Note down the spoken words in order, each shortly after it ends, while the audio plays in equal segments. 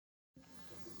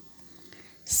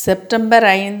September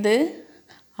 5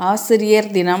 ஆசிரியர்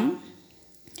தினம்.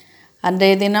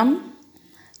 அன்றைய தினம்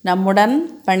நம்முடன்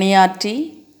பணியாற்றி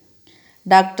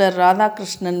டாக்டர்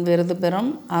ராதாகிருஷ்ணன் விருது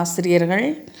பெறும் ஆசிரியர்கள்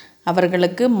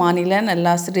அவர்களுக்கு மாநில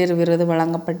நல்லாசிரியர் விருது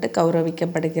வழங்கப்பட்டு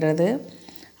கௌரவிக்கப்படுகிறது.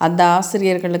 அந்த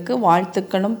ஆசிரியர்களுக்கு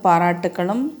வாழ்த்துக்களும்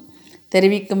பாராட்டுக்களும்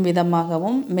தெரிவிக்கும்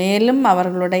விதமாகவும் மேலும்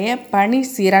அவர்களுடைய பணி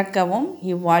சிறக்கவும்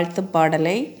இவ்வாழ்த்து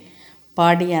பாடலை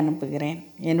பாடி அனுப்புகிறேன்.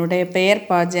 என்னுடைய பெயர்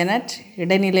பா. ஜெனட்,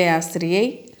 இடைநிலை ஆசிரியை,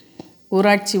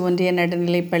 ஊராட்சி ஒன்றிய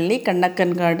நடுநிலைப்பள்ளி,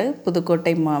 கண்ணக்கன்காடு,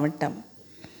 புதுக்கோட்டை மாவட்டம்.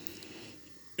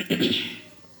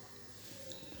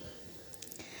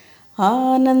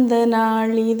 ஆனந்த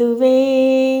நாள் இதுவே,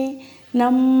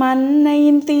 நம்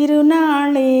அன்னையின்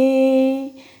திருநாளே,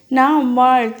 நாம்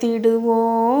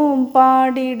வாழ்த்திடுவோம்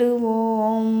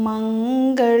பாடிடுவோம்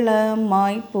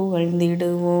மங்களமாய்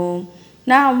புகழ்ந்திடுவோம்.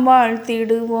 நாம்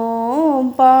வாழ்த்திடுவோம்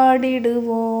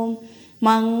பாடிடுவோம்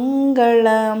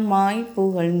மங்களமாய்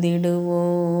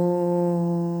புகழ்ந்திடுவோம்.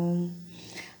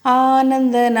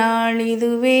 ஆனந்த நாள்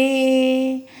இதுவே,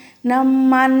 நம்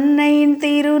அன்னையின்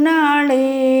திருநாளே,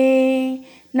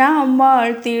 நாம்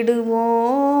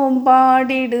வாழ்த்திடுவோம்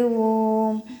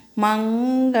பாடிடுவோம்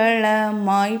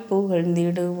மங்களமாய்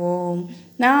புகழ்ந்திடுவோம்.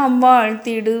 நாம்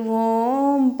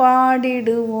வாழ்த்திடுவோம்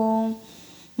பாடிடுவோம்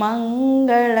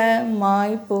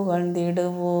மங்களமாய்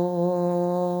புகழ்ந்திடுவோம்.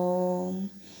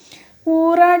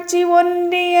 ஊராட்சி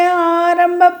ஒன்றிய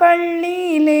ஆரம்ப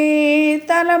பள்ளியிலே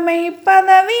தலைமை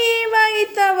பதவி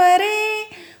வகித்தவரே,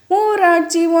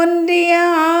 ஊராட்சி ஒன்றிய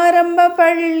ஆரம்ப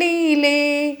பள்ளியிலே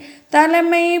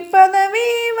தலைமை பதவி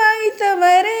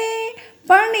வகித்தவரே,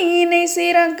 பணியினை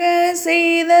சிறக்க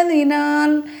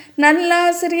செய்ததினால்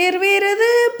நல்லாசிரியர்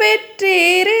விருது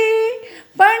பெற்றீரே.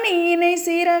 பணியினை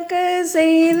சிறக்க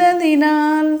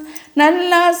செய்ததினால்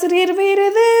நல்லாசிரியர்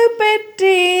விருது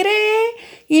பெற்றீரே.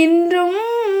 இன்றும்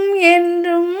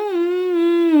என்றும்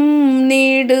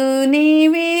நீடு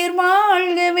நீவீர்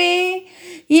வாழ்கவே,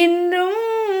 இன்றும்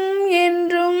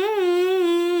என்றும்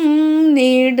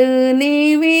நீடு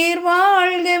நீவீர்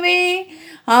வாழ்கவே.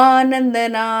 ஆனந்த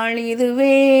நாள்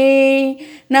இதுவே,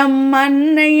 நம்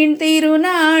அன்னையின்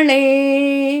திருநாளே,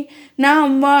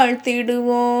 நாம்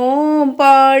வாழ்த்திடுவோம்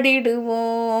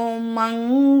பாடிடுவோம்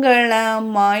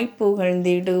மங்களமாய்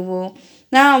புகழ்ந்திடுவோம்.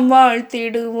 நாம்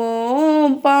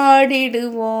வாழ்த்திடுவோம்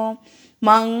பாடிடுவோம்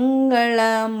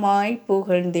மங்களமாய்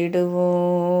புகழ்ந்திடுவோம்.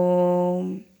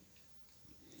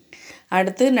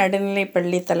 அடுத்து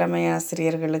நடுநிலைப்பள்ளி தலைமை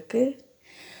ஆசிரியர்களுக்கு.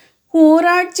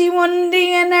 ஊராட்சி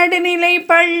ஒன்றிய நடுநிலை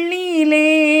பள்ளியிலே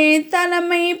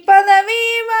தலைமை பதவி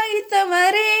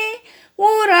வகித்தவரே,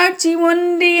 ஊராட்சி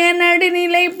ஒன்றிய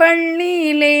நடுநிலை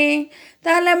பள்ளியிலே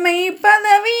தலைமை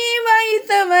பதவி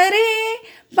வகித்தவரே,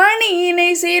 பணியினை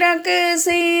சிறக்க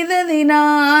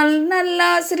செய்ததினால்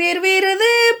நல்லாசிரியர்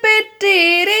விருது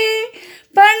பெற்றீரே.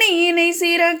 பணியினை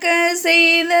சிறக்க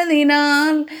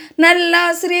செய்ததினால்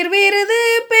நல்லாசிரியர் விருது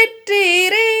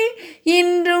பெற்றீரே.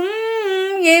 இன்றும்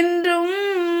என்றும்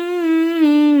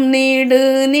நீடு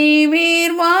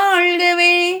நீவீர்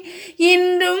வாழ்கவே,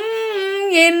 இன்றும்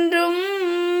என்றும்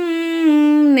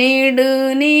நீடு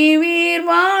நீவீர்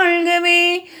வாழ்கவே.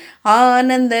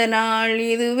 ஆனந்த நாள்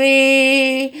இதுவே,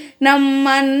 நம்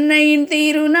அன்னையின்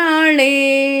திருநாளே,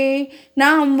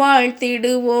 நாம்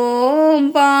வாழ்த்திடுவோம்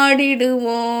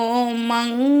பாடிடுவோம்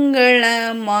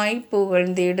மங்களமாய்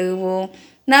புகழ்ந்திடுவோம்.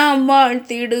 நாம்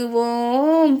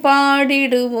வாழ்த்திடுவோம்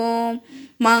பாடிடுவோம்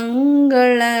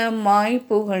மங்களமாய்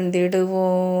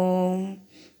புகழ்ந்திடுவோம்.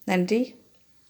 நன்றி.